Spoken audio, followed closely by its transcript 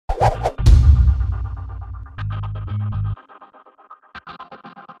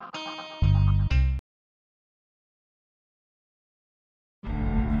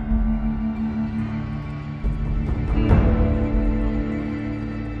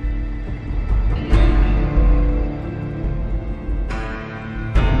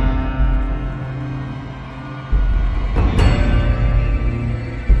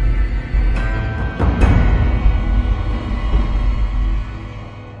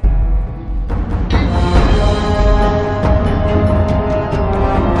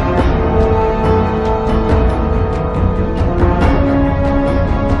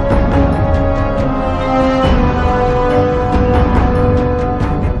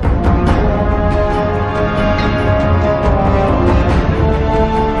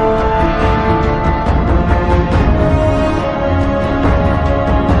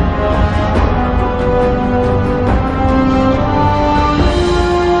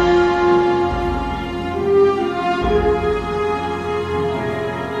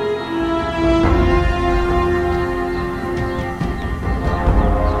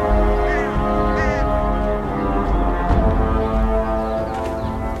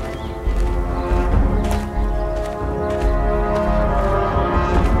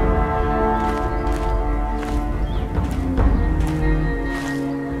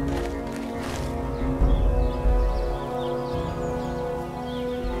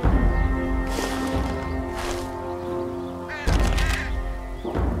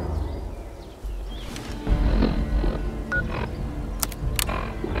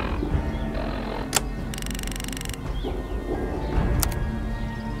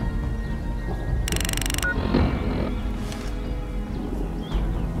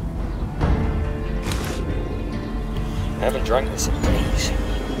I haven't drank this in days.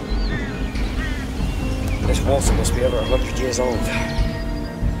 This water must be over 100 years old.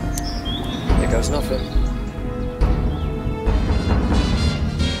 There goes nothing.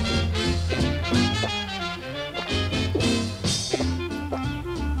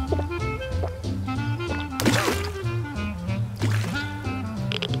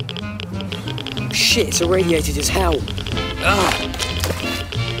 Shit, it's irradiated as hell. Ugh.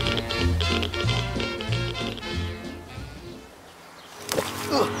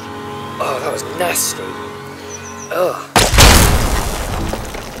 Oh, that was nasty. Ugh.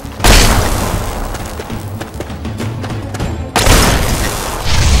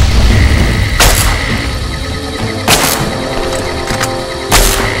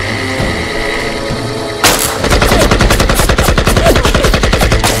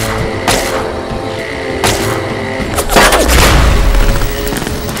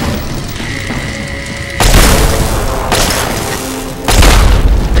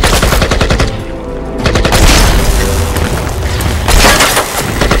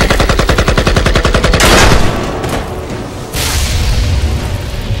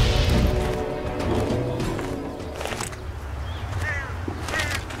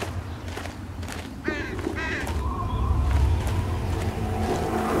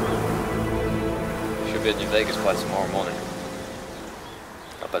 Should be at New Vegas by tomorrow morning.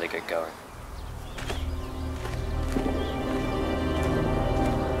 I better get going.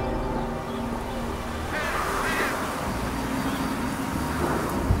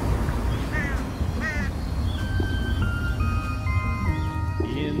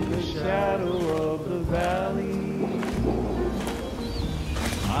 In the shadow of the valley,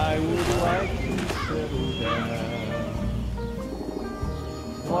 I would like to settle down.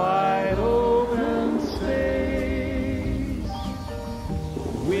 Wide open space,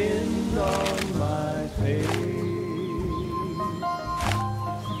 wind on my face,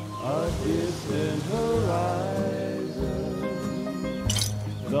 a distant horizon,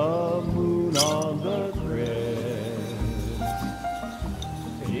 the moon on the crest,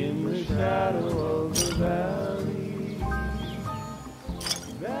 in the shadow of the valley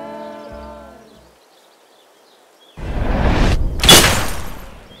that I...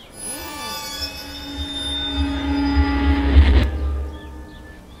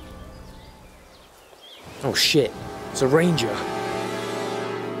 Oh shit, it's a ranger.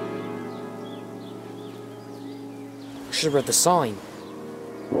 I should have read the sign.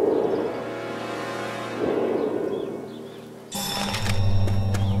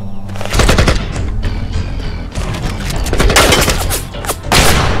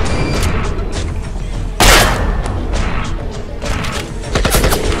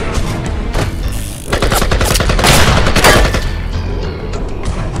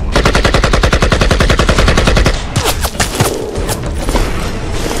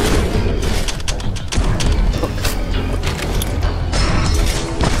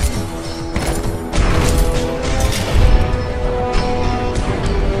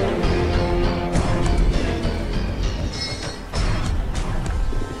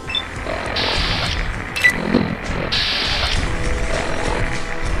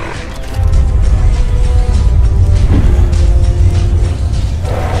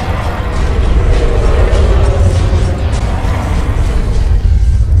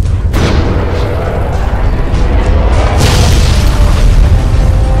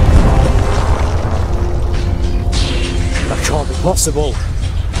 Possible.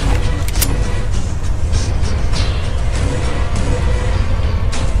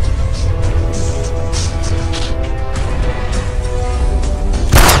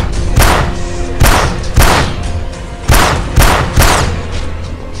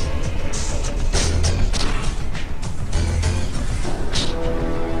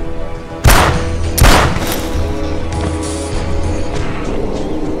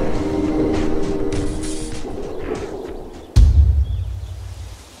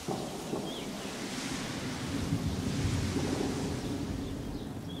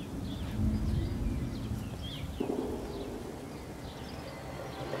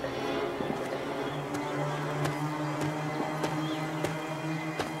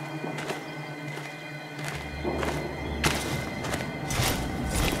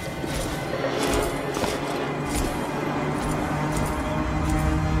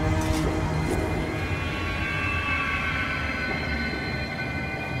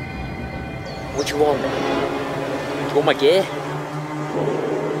 What do you want? Do you want my gear?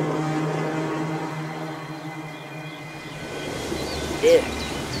 Here,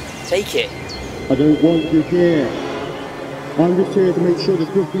 take it. I don't want your gear. I'm just here to make sure the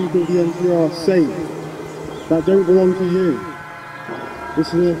good people of the NCR are safe. that don't belong to you.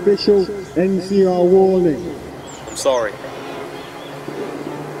 This is an official NCR warning. I'm sorry.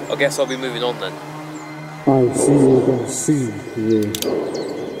 I guess I'll be moving on then. I'll see you again soon, you.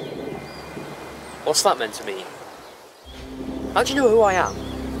 What's that meant to mean? How do you know who I am?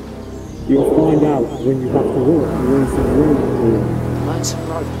 You'll find out when you have to walk the Lonesome Road. Lonesome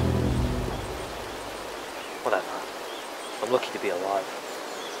Road. Whatever. I'm lucky to be alive.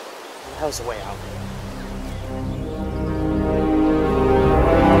 The hell's the way out here?